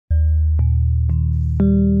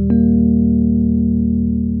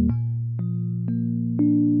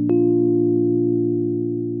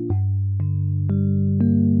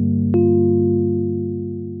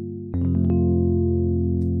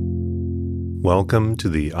Welcome to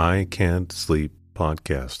the I Can't Sleep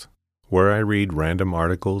podcast, where I read random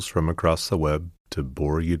articles from across the web to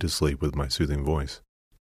bore you to sleep with my soothing voice.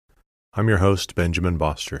 I'm your host, Benjamin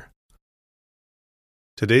Boster.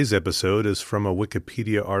 Today's episode is from a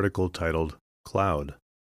Wikipedia article titled Cloud.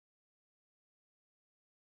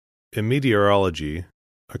 In meteorology,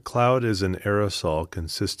 a cloud is an aerosol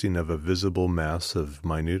consisting of a visible mass of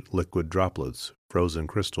minute liquid droplets, frozen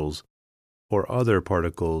crystals, or other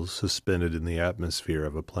particles suspended in the atmosphere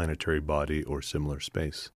of a planetary body or similar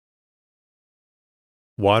space.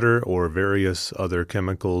 Water or various other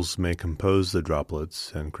chemicals may compose the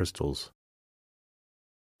droplets and crystals.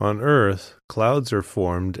 On Earth, clouds are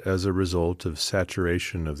formed as a result of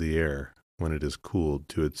saturation of the air when it is cooled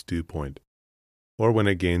to its dew point, or when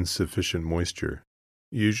it gains sufficient moisture,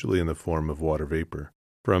 usually in the form of water vapor,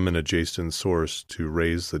 from an adjacent source to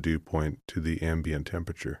raise the dew point to the ambient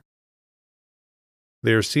temperature.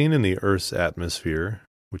 They are seen in the Earth's atmosphere,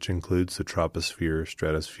 which includes the troposphere,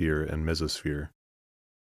 stratosphere, and mesosphere.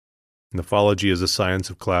 Nymphology is a science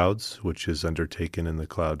of clouds, which is undertaken in the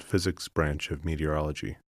cloud physics branch of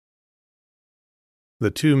meteorology. The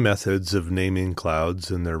two methods of naming clouds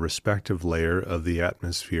in their respective layer of the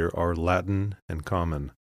atmosphere are Latin and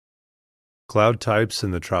common. Cloud types in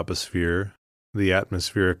the troposphere, the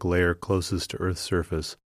atmospheric layer closest to Earth's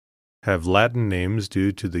surface, have Latin names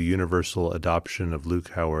due to the universal adoption of Luke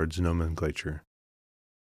Howard's nomenclature.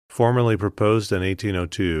 Formerly proposed in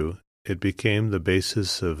 1802, it became the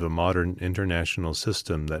basis of a modern international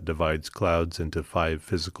system that divides clouds into 5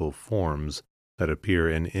 physical forms that appear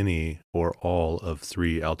in any or all of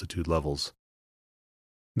 3 altitude levels.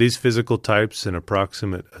 These physical types in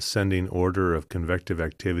approximate ascending order of convective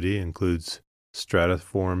activity includes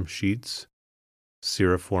stratiform sheets,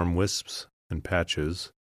 cirriform wisps and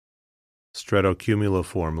patches,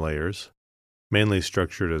 stratocumuliform layers, mainly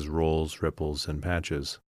structured as rolls, ripples, and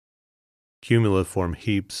patches, cumuliform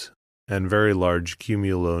heaps, and very large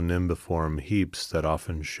cumulonimbiform heaps that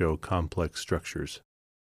often show complex structures.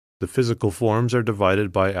 The physical forms are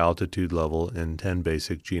divided by altitude level in 10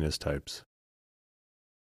 basic genus types.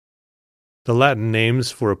 The Latin names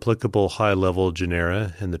for applicable high-level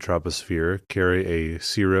genera in the troposphere carry a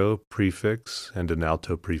cirro prefix and an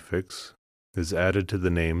alto prefix, is added to the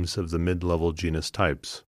names of the mid-level genus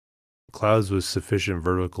types. Clouds with sufficient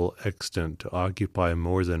vertical extent to occupy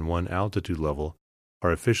more than one altitude level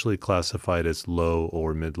are officially classified as low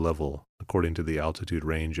or mid-level, according to the altitude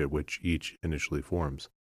range at which each initially forms.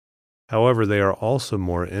 However, they are also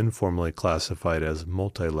more informally classified as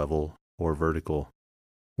multi-level or vertical,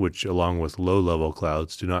 which, along with low-level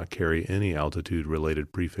clouds, do not carry any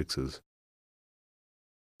altitude-related prefixes.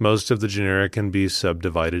 Most of the genera can be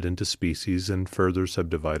subdivided into species and further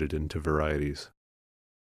subdivided into varieties.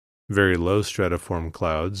 Very low stratiform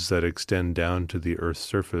clouds that extend down to the Earth's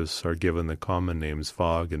surface are given the common names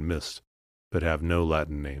fog and mist, but have no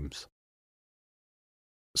Latin names.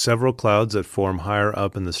 Several clouds that form higher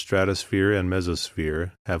up in the stratosphere and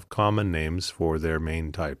mesosphere have common names for their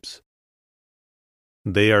main types.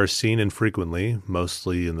 They are seen infrequently,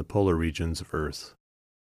 mostly in the polar regions of Earth.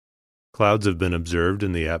 Clouds have been observed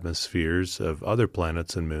in the atmospheres of other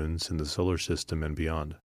planets and moons in the solar system and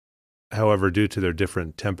beyond. However, due to their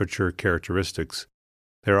different temperature characteristics,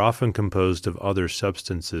 they are often composed of other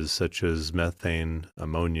substances such as methane,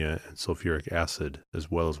 ammonia, and sulfuric acid,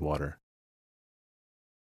 as well as water.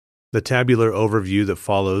 The tabular overview that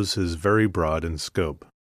follows is very broad in scope.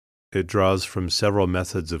 It draws from several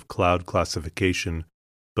methods of cloud classification,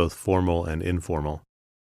 both formal and informal,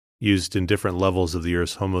 used in different levels of the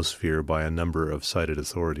Earth's homosphere by a number of cited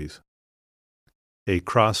authorities. A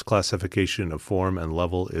cross-classification of form and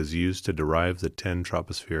level is used to derive the 10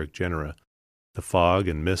 tropospheric genera, the fog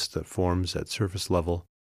and mist that forms at surface level,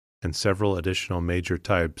 and several additional major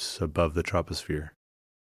types above the troposphere.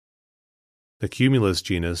 The cumulus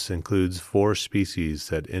genus includes 4 species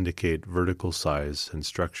that indicate vertical size and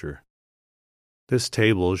structure. This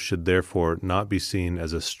table should therefore not be seen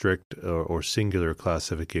as a strict or singular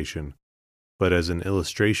classification, but as an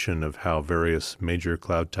illustration of how various major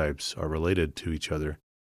cloud types are related to each other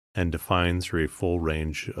and defined through a full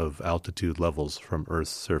range of altitude levels from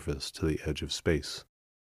Earth's surface to the edge of space.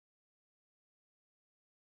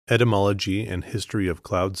 Etymology and history of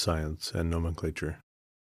cloud science and nomenclature.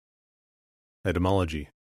 Etymology.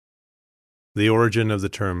 The origin of the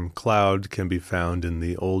term cloud can be found in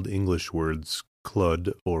the Old English words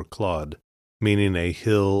clod or clod, meaning a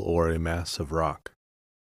hill or a mass of rock.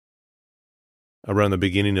 Around the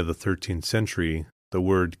beginning of the 13th century, the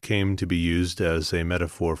word came to be used as a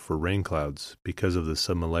metaphor for rain clouds because of the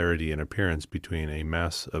similarity in appearance between a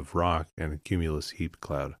mass of rock and a cumulus heap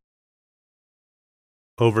cloud.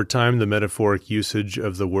 Over time, the metaphoric usage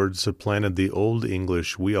of the word supplanted the Old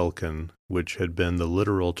English wealken, which had been the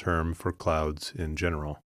literal term for clouds in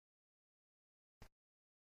general.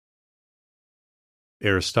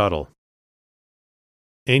 Aristotle.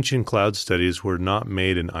 Ancient cloud studies were not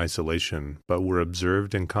made in isolation, but were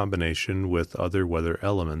observed in combination with other weather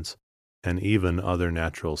elements and even other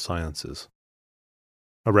natural sciences.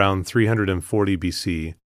 Around 340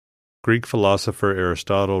 BC, Greek philosopher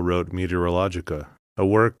Aristotle wrote Meteorologica, a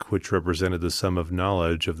work which represented the sum of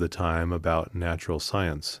knowledge of the time about natural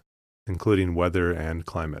science, including weather and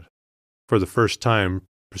climate. For the first time,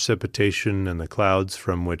 precipitation and the clouds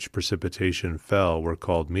from which precipitation fell were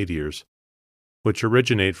called meteors, which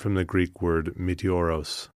originate from the Greek word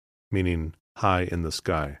meteoros, meaning high in the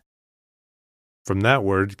sky. From that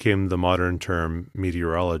word came the modern term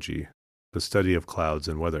meteorology, the study of clouds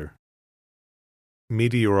and weather.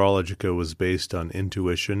 Meteorologica was based on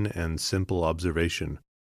intuition and simple observation,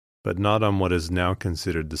 but not on what is now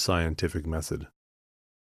considered the scientific method.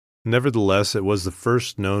 Nevertheless, it was the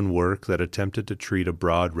first known work that attempted to treat a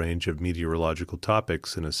broad range of meteorological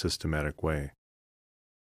topics in a systematic way.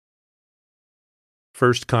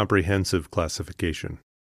 First comprehensive classification.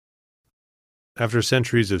 After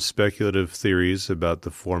centuries of speculative theories about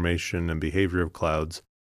the formation and behavior of clouds,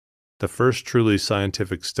 the first truly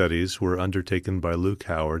scientific studies were undertaken by Luke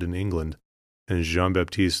Howard in England and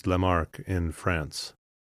Jean-Baptiste Lamarck in France.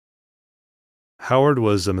 Howard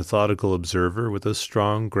was a methodical observer with a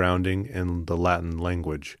strong grounding in the Latin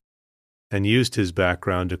language, and used his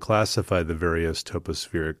background to classify the various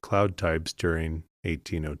tropospheric cloud types during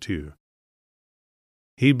 1802.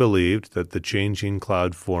 He believed that the changing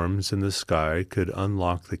cloud forms in the sky could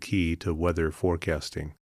unlock the key to weather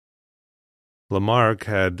forecasting. Lamarck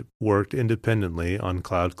had worked independently on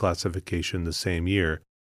cloud classification the same year,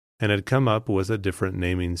 and had come up with a different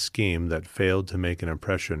naming scheme that failed to make an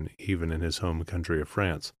impression even in his home country of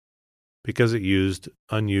France, because it used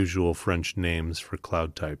unusual French names for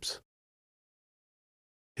cloud types.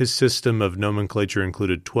 His system of nomenclature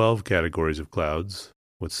included 12 categories of clouds,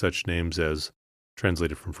 with such names as,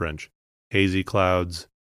 translated from French, hazy clouds,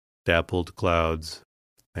 dappled clouds,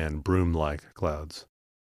 and broom-like clouds.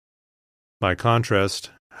 By contrast,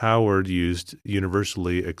 Howard used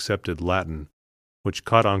universally accepted Latin, which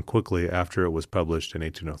caught on quickly after it was published in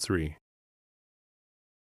 1803.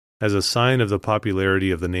 As a sign of the popularity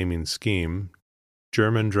of the naming scheme,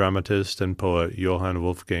 German dramatist and poet Johann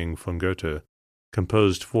Wolfgang von Goethe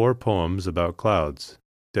composed 4 poems about clouds,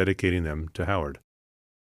 dedicating them to Howard.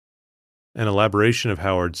 An elaboration of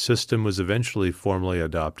Howard's system was eventually formally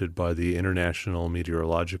adopted by the International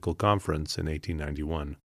Meteorological Conference in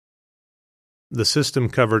 1891. The system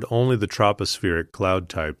covered only the tropospheric cloud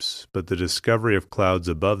types, but the discovery of clouds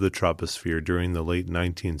above the troposphere during the late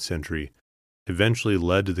 19th century eventually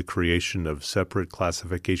led to the creation of separate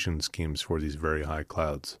classification schemes for these very high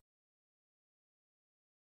clouds.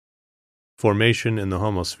 Formation in the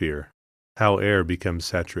homosphere. How air becomes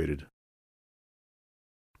saturated.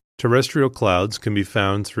 Terrestrial clouds can be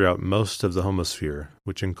found throughout most of the homosphere,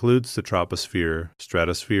 which includes the troposphere,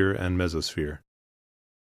 stratosphere, and mesosphere.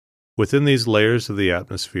 Within these layers of the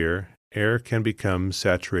atmosphere, air can become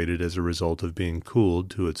saturated as a result of being cooled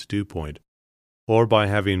to its dew point, or by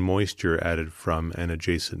having moisture added from an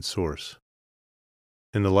adjacent source.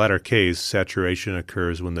 In the latter case, saturation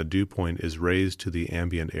occurs when the dew point is raised to the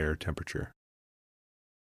ambient air temperature.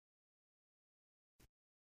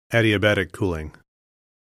 Adiabatic cooling.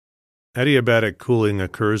 Adiabatic cooling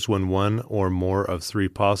occurs when one or more of 3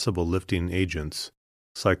 possible lifting agents,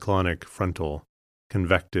 cyclonic, frontal,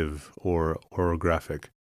 convective, or orographic,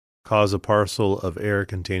 cause a parcel of air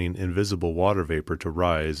containing invisible water vapor to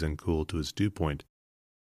rise and cool to its dew point,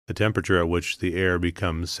 the temperature at which the air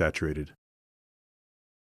becomes saturated.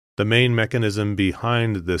 The main mechanism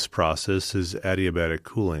behind this process is adiabatic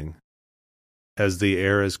cooling. As the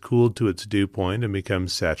air is cooled to its dew point and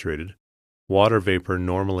becomes saturated, water vapor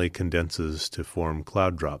normally condenses to form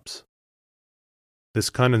cloud drops. This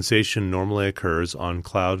condensation normally occurs on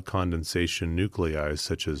cloud condensation nuclei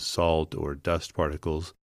such as salt or dust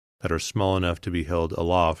particles that are small enough to be held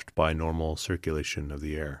aloft by normal circulation of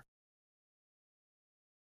the air.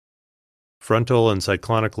 Frontal and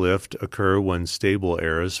cyclonic lift occur when stable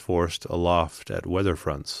air is forced aloft at weather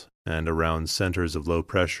fronts and around centers of low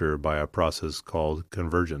pressure by a process called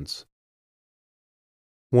convergence.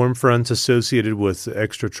 Warm fronts associated with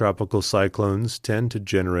extratropical cyclones tend to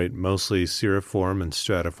generate mostly cirriform and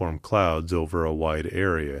stratiform clouds over a wide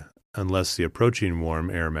area, unless the approaching warm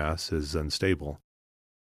air mass is unstable,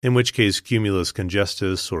 in which case cumulus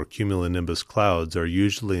congestus or cumulonimbus clouds are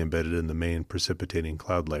usually embedded in the main precipitating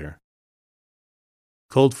cloud layer.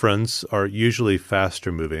 Cold fronts are usually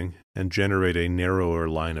faster moving and generate a narrower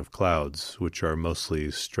line of clouds, which are mostly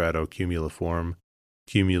stratocumuliform,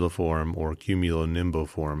 cumuliform, or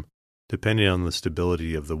cumulonimboform, depending on the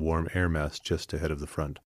stability of the warm air mass just ahead of the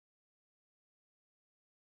front.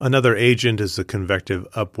 Another agent is the convective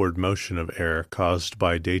upward motion of air caused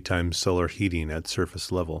by daytime solar heating at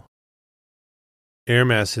surface level. Air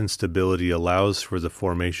mass instability allows for the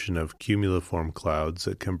formation of cumuliform clouds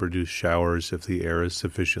that can produce showers if the air is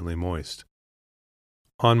sufficiently moist.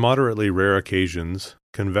 On moderately rare occasions,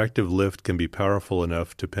 convective lift can be powerful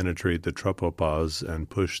enough to penetrate the tropopause and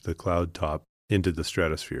push the cloud top into the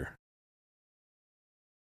stratosphere.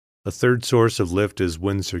 A third source of lift is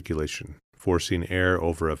wind circulation, forcing air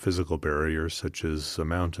over a physical barrier such as a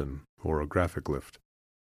mountain or a graphic lift.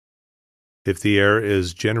 If the air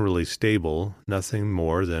is generally stable, nothing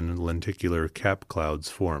more than lenticular cap clouds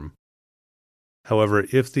form. However,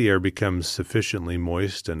 if the air becomes sufficiently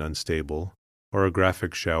moist and unstable,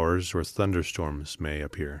 orographic showers or thunderstorms may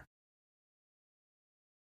appear.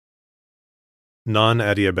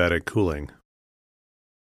 Non-adiabatic cooling.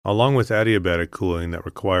 Along with adiabatic cooling that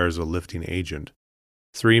requires a lifting agent,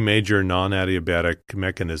 three major non-adiabatic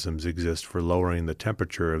mechanisms exist for lowering the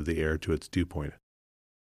temperature of the air to its dew point.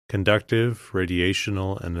 Conductive,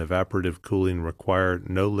 radiational, and evaporative cooling require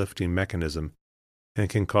no lifting mechanism and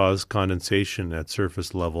can cause condensation at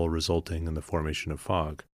surface level, resulting in the formation of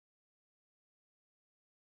fog.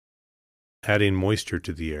 Adding moisture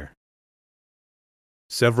to the air.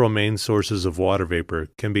 Several main sources of water vapor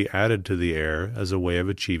can be added to the air as a way of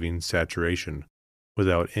achieving saturation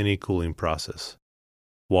without any cooling process.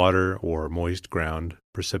 Water or moist ground,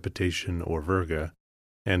 precipitation or virga,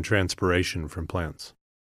 and transpiration from plants.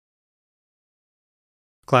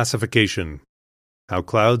 Classification. How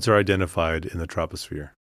clouds are identified in the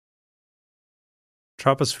troposphere.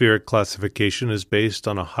 Tropospheric classification is based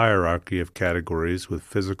on a hierarchy of categories with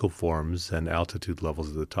physical forms and altitude levels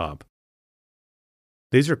at the top.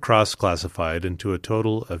 These are cross-classified into a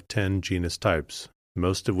total of 10 genus types,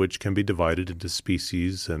 most of which can be divided into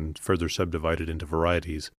species and further subdivided into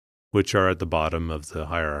varieties, which are at the bottom of the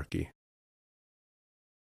hierarchy.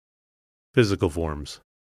 Physical forms.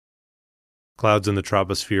 Clouds in the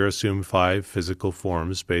troposphere assume 5 physical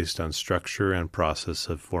forms based on structure and process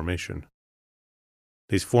of formation.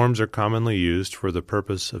 These forms are commonly used for the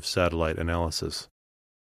purpose of satellite analysis.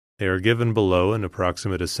 They are given below in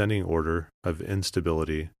approximate ascending order of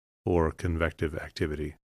instability or convective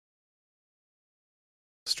activity.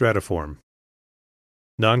 Stratiform.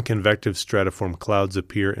 Non-convective stratiform clouds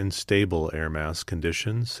appear in stable air mass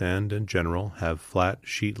conditions and, in general, have flat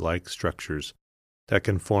sheet-like structures that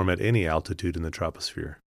can form at any altitude in the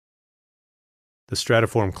troposphere. The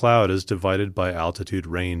stratiform cloud is divided by altitude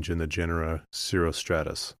range in the genera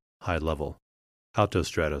cirrostratus, high level,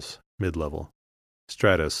 altostratus, mid-level,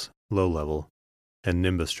 stratus, low level, and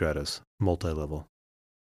nimbostratus, multi-level.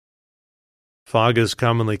 Fog is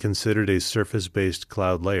commonly considered a surface-based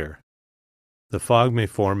cloud layer. The fog may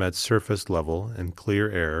form at surface level in clear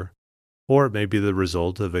air, or it may be the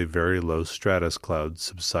result of a very low stratus cloud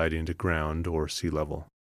subsiding to ground or sea level.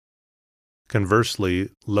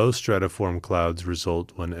 Conversely, low stratiform clouds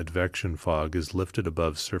result when advection fog is lifted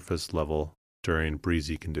above surface level during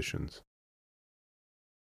breezy conditions.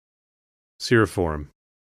 Cirriform.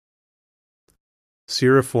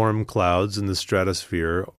 Cirriform clouds in the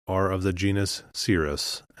stratosphere are of the genus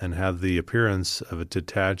Cirrus and have the appearance of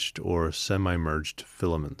detached or semi-merged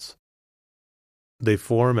filaments. They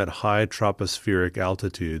form at high tropospheric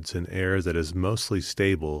altitudes in air that is mostly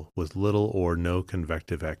stable with little or no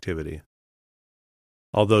convective activity.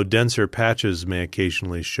 Although denser patches may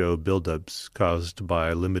occasionally show buildups caused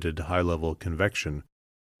by limited high-level convection,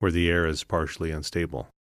 where the air is partially unstable.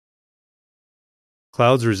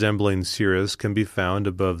 Clouds resembling cirrus can be found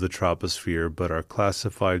above the troposphere but are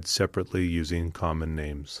classified separately using common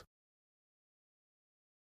names.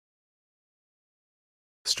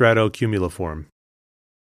 Stratocumuliform.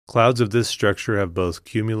 Clouds of this structure have both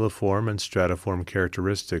cumuliform and stratiform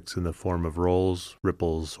characteristics in the form of rolls,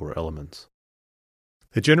 ripples, or elements.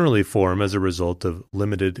 They generally form as a result of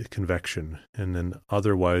limited convection in an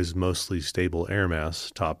otherwise mostly stable air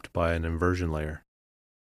mass topped by an inversion layer.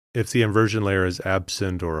 If the inversion layer is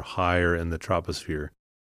absent or higher in the troposphere,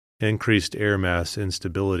 increased air mass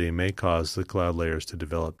instability may cause the cloud layers to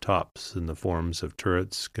develop tops in the forms of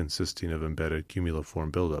turrets consisting of embedded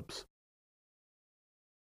cumuliform buildups.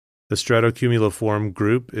 The stratocumuliform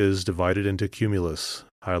group is divided into cumulus,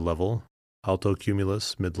 high level,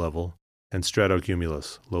 altocumulus, mid-level, and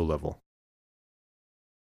stratocumulus, low level.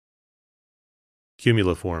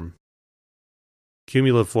 Cumuliform.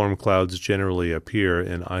 Cumuliform clouds generally appear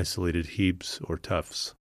in isolated heaps or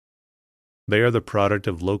tufts. They are the product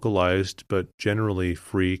of localized but generally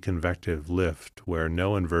free convective lift where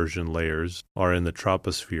no inversion layers are in the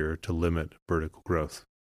troposphere to limit vertical growth.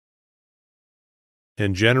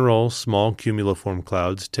 In general, small cumuliform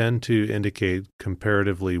clouds tend to indicate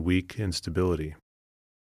comparatively weak instability.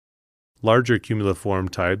 Larger cumuliform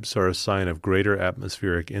types are a sign of greater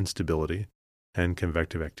atmospheric instability and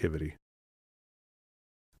convective activity.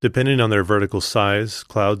 Depending on their vertical size,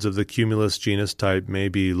 clouds of the cumulus genus type may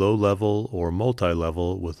be low-level or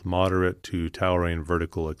multi-level with moderate to towering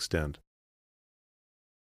vertical extent.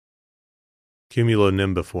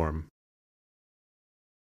 Cumulonimbiform.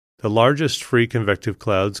 The largest free convective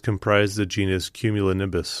clouds comprise the genus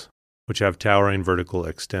Cumulonimbus, which have towering vertical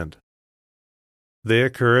extent. They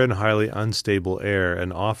occur in highly unstable air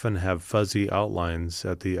and often have fuzzy outlines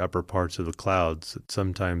at the upper parts of the clouds that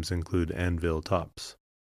sometimes include anvil tops.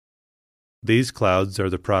 These clouds are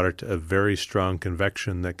the product of very strong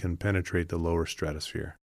convection that can penetrate the lower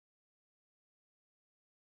stratosphere.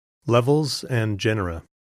 Levels and genera.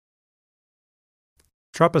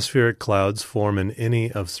 Tropospheric clouds form in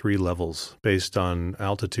any of three levels, based on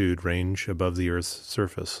altitude range above the Earth's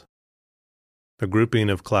surface. The grouping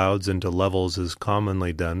of clouds into levels is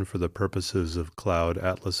commonly done for the purposes of cloud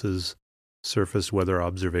atlases, surface weather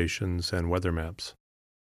observations, and weather maps.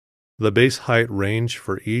 The base height range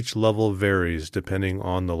for each level varies depending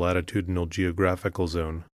on the latitudinal geographical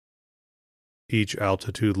zone. Each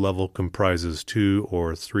altitude level comprises 2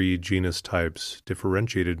 or 3 genus types,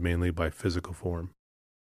 differentiated mainly by physical form.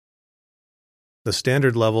 The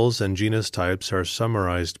standard levels and genus types are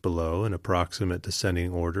summarized below in approximate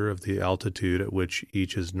descending order of the altitude at which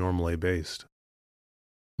each is normally based.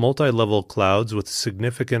 Multi-level clouds with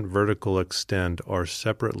significant vertical extent are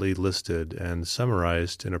separately listed and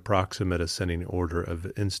summarized in approximate ascending order of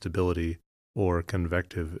instability or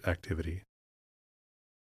convective activity.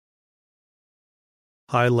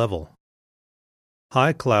 High level.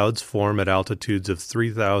 High clouds form at altitudes of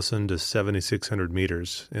 3,000 to 7,600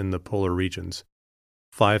 meters in the polar regions,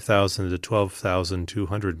 5,000 to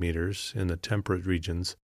 12,200 meters in the temperate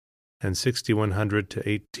regions, and 6,100 to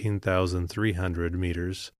 18,300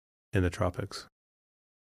 meters in the tropics.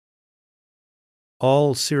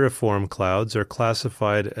 All cirriform clouds are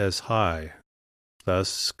classified as high,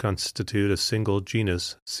 thus constitute a single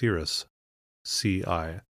genus cirrus, Ci.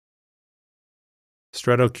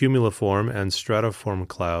 Stratocumuliform and stratiform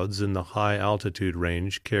clouds in the high altitude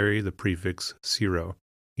range carry the prefix cirro,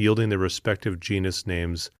 yielding the respective genus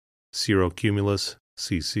names Cirrocumulus,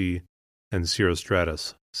 Cc, and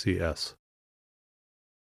Cirrostratus, Cs.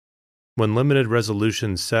 When limited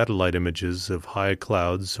resolution satellite images of high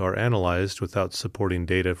clouds are analyzed without supporting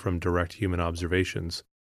data from direct human observations,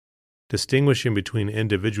 distinguishing between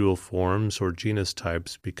individual forms or genus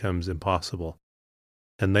types becomes impossible,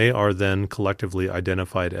 and they are then collectively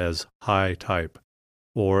identified as high type,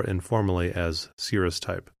 or informally as cirrus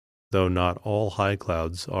type, though not all high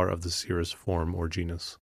clouds are of the cirrus form or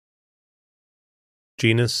genus.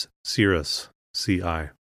 Genus Cirrus, Ci.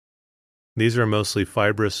 These are mostly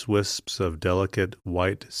fibrous wisps of delicate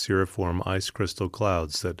white cirriform ice crystal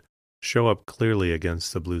clouds that show up clearly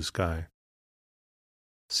against the blue sky.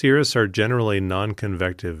 Cirrus are generally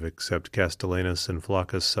non-convective except Castellanus and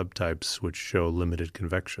Flaccus subtypes which show limited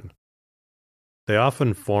convection. They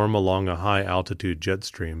often form along a high-altitude jet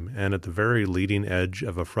stream and at the very leading edge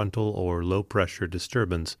of a frontal or low-pressure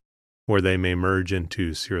disturbance where they may merge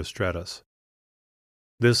into cirrostratus.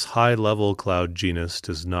 This high-level cloud genus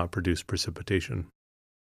does not produce precipitation.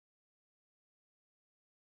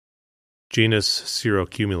 Genus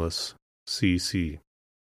Cirrocumulus, Cc.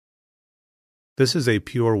 This is a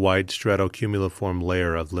pure white stratocumuliform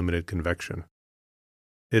layer of limited convection.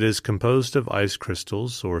 It is composed of ice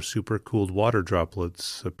crystals or supercooled water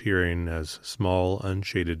droplets appearing as small,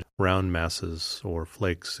 unshaded, round masses or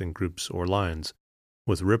flakes in groups or lines,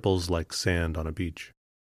 with ripples like sand on a beach.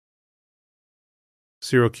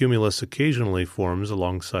 Cirrocumulus occasionally forms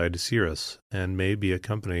alongside cirrus and may be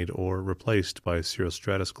accompanied or replaced by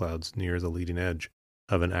cirrostratus clouds near the leading edge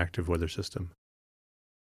of an active weather system.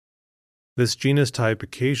 This genus type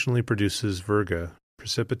occasionally produces virga,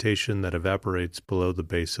 precipitation that evaporates below the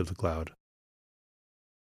base of the cloud.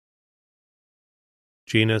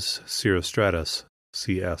 Genus Cirrostratus,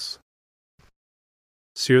 Cs.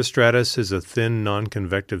 Cirrostratus is a thin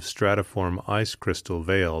non-convective stratiform ice crystal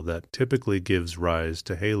veil that typically gives rise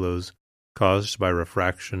to halos caused by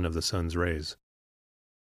refraction of the sun's rays.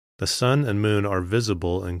 The sun and moon are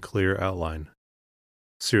visible in clear outline.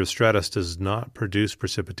 Cirrostratus does not produce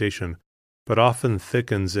precipitation, but often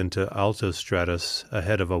thickens into altostratus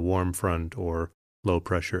ahead of a warm front or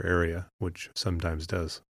low-pressure area, which sometimes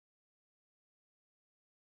does.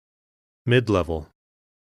 Mid-level.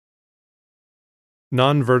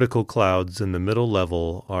 Non-vertical clouds in the middle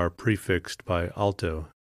level are prefixed by alto,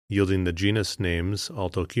 yielding the genus names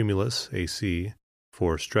Altocumulus, AC,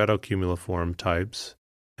 for stratocumuliform types,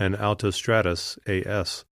 and Altostratus,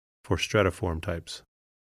 AS, for stratiform types.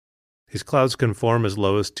 These clouds can form as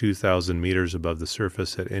low as 2,000 meters above the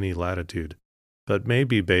surface at any latitude, but may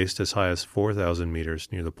be based as high as 4,000 meters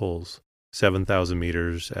near the poles, 7,000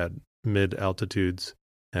 meters at mid-altitudes,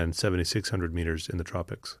 and 7,600 meters in the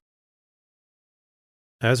tropics.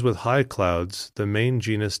 As with high clouds, the main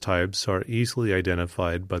genus types are easily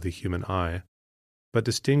identified by the human eye, but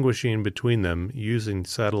distinguishing between them using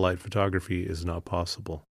satellite photography is not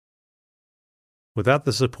possible. Without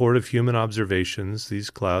the support of human observations, these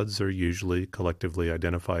clouds are usually collectively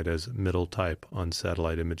identified as middle type on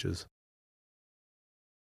satellite images.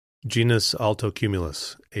 Genus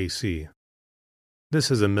Altocumulus, AC.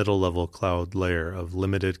 This is a middle-level cloud layer of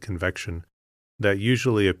limited convection that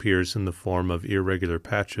usually appears in the form of irregular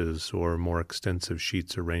patches or more extensive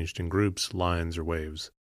sheets arranged in groups, lines, or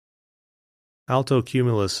waves.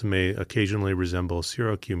 Altocumulus may occasionally resemble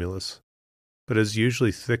cirrocumulus, but is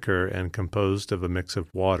usually thicker and composed of a mix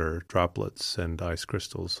of water, droplets, and ice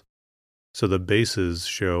crystals, so the bases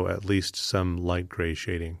show at least some light gray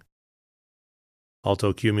shading.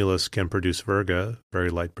 Altocumulus can produce virga, very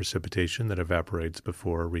light precipitation that evaporates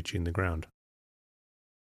before reaching the ground.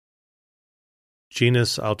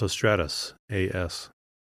 Genus Altostratus, AS.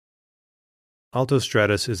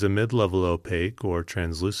 Altostratus is a mid-level opaque or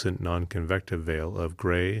translucent non-convective veil of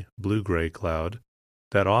gray, blue-gray cloud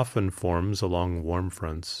that often forms along warm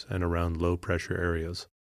fronts and around low-pressure areas.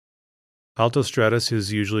 Altostratus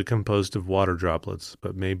is usually composed of water droplets,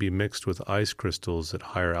 but may be mixed with ice crystals at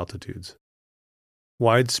higher altitudes.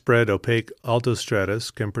 Widespread opaque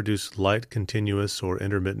altostratus can produce light continuous or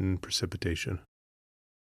intermittent precipitation.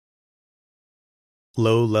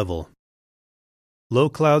 Low level. Low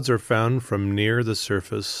clouds are found from near the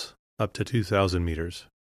surface up to 2,000 meters.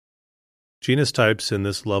 Genus types in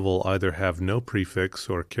this level either have no prefix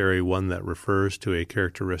or carry one that refers to a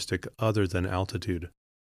characteristic other than altitude.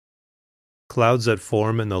 Clouds that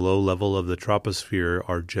form in the low level of the troposphere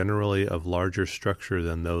are generally of larger structure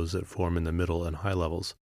than those that form in the middle and high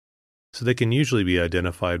levels, so they can usually be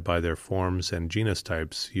identified by their forms and genus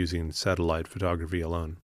types using satellite photography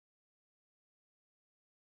alone.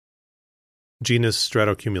 Genus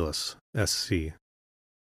Stratocumulus, SC.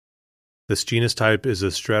 This genus type is a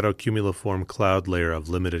stratocumuliform cloud layer of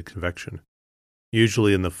limited convection,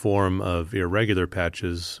 usually in the form of irregular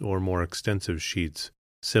patches or more extensive sheets,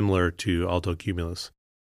 similar to Altocumulus,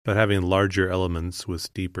 but having larger elements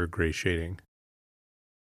with deeper gray shading.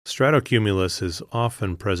 Stratocumulus is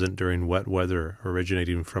often present during wet weather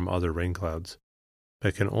originating from other rain clouds,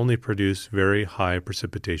 but can only produce very high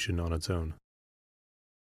precipitation on its own.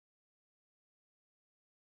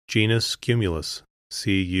 Genus Cumulus,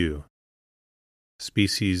 CU.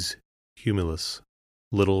 Species Cumulus,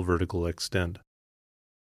 little vertical extent.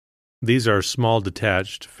 These are small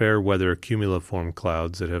detached, fair-weather cumuliform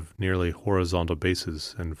clouds that have nearly horizontal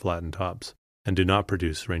bases and flattened tops, and do not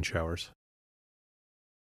produce rain showers.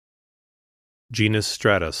 Genus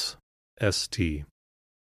Stratus, ST.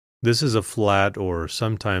 This is a flat or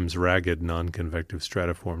sometimes ragged non-convective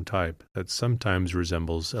stratiform type that sometimes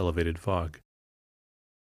resembles elevated fog.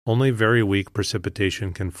 Only very weak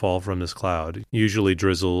precipitation can fall from this cloud, usually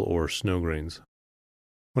drizzle or snow grains.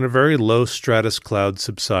 When a very low stratus cloud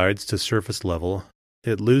subsides to surface level,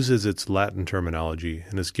 it loses its Latin terminology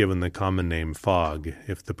and is given the common name fog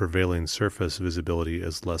if the prevailing surface visibility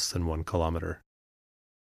is less than 1 kilometer.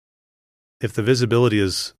 If the visibility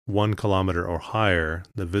is 1 kilometer or higher,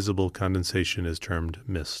 the visible condensation is termed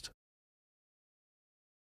mist.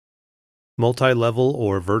 Multi-level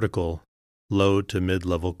or vertical, low to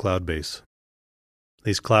mid-level cloud base.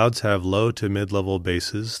 These clouds have low to mid-level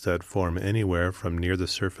bases that form anywhere from near the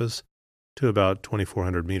surface to about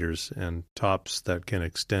 2,400 meters and tops that can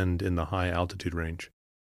extend in the high altitude range.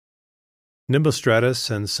 Nimbostratus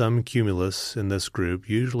and some cumulus in this group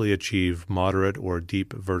usually achieve moderate or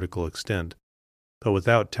deep vertical extent, but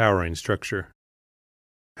without towering structure.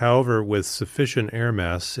 However, with sufficient air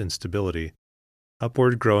mass instability,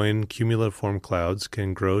 upward-growing cumuliform clouds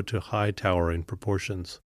can grow to high towering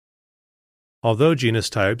proportions. Although genus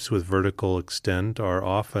types with vertical extent are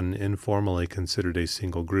often informally considered a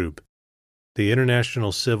single group, the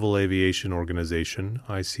International Civil Aviation Organization,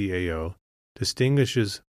 ICAO,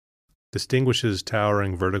 distinguishes distinguishes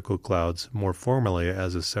towering vertical clouds more formally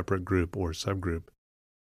as a separate group or subgroup.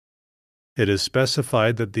 It is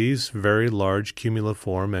specified that these very large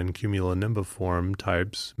cumuliform and cumulonimbus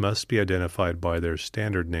types must be identified by their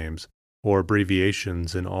standard names or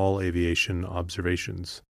abbreviations in all aviation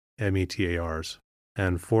observations, METARs,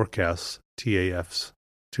 and forecasts, TAFs,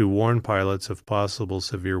 to warn pilots of possible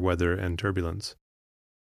severe weather and turbulence.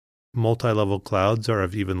 Multi-level clouds are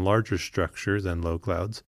of even larger structure than low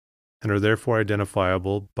clouds, and are therefore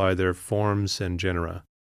identifiable by their forms and genera,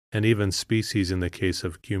 and even species in the case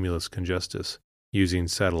of cumulus congestus, using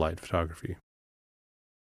satellite photography.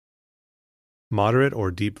 Moderate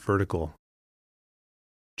or deep vertical.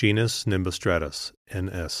 Genus Nimbostratus,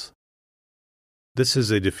 NS. This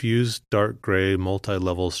is a diffuse dark gray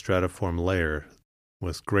multi-level stratiform layer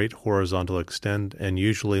with great horizontal extent and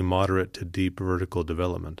usually moderate to deep vertical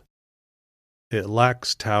development. It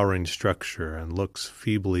lacks towering structure and looks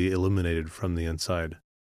feebly illuminated from the inside.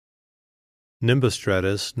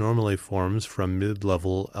 Nimbostratus normally forms from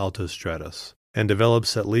mid-level altostratus and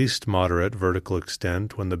develops at least moderate vertical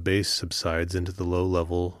extent when the base subsides into the low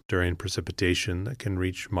level during precipitation that can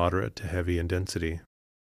reach moderate to heavy in density.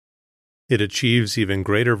 It achieves even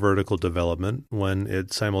greater vertical development when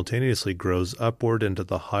it simultaneously grows upward into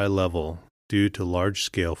the high level due to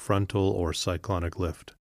large-scale frontal or cyclonic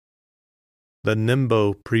lift. The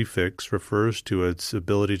nimbo prefix refers to its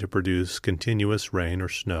ability to produce continuous rain or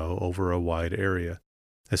snow over a wide area,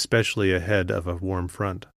 especially ahead of a warm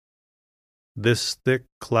front. This thick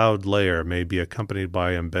cloud layer may be accompanied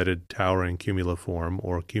by embedded towering cumuliform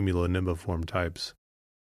or cumulonimbiform types.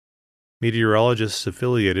 Meteorologists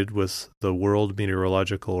affiliated with the World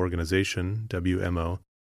Meteorological Organization, WMO,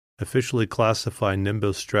 officially classify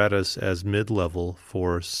nimbostratus as mid-level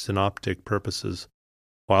for synoptic purposes,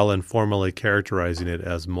 while informally characterizing it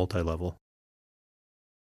as multi-level.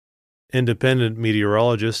 Independent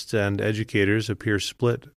meteorologists and educators appear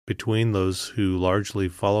split between those who largely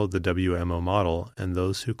follow the WMO model and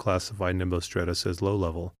those who classify nimbostratus as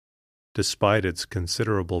low-level, despite its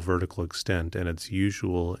considerable vertical extent and its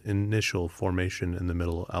usual initial formation in the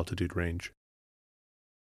middle altitude range.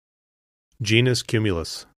 Genus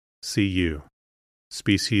Cumulus, CU.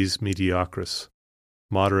 Species Mediocris,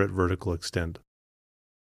 moderate vertical extent.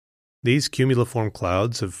 These cumuliform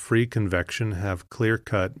clouds of free convection have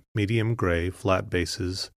clear-cut, medium-gray flat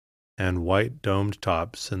bases and white domed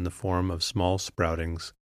tops in the form of small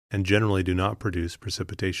sproutings and generally do not produce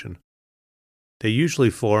precipitation. They usually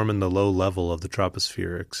form in the low level of the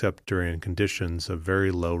troposphere except during conditions of very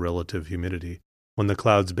low relative humidity, when the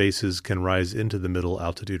cloud's bases can rise into the middle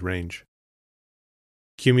altitude range.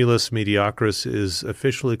 Cumulus mediocris is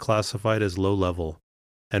officially classified as low level,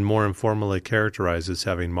 and more informally characterized as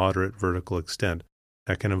having moderate vertical extent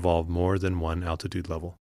that can involve more than one altitude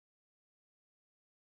level.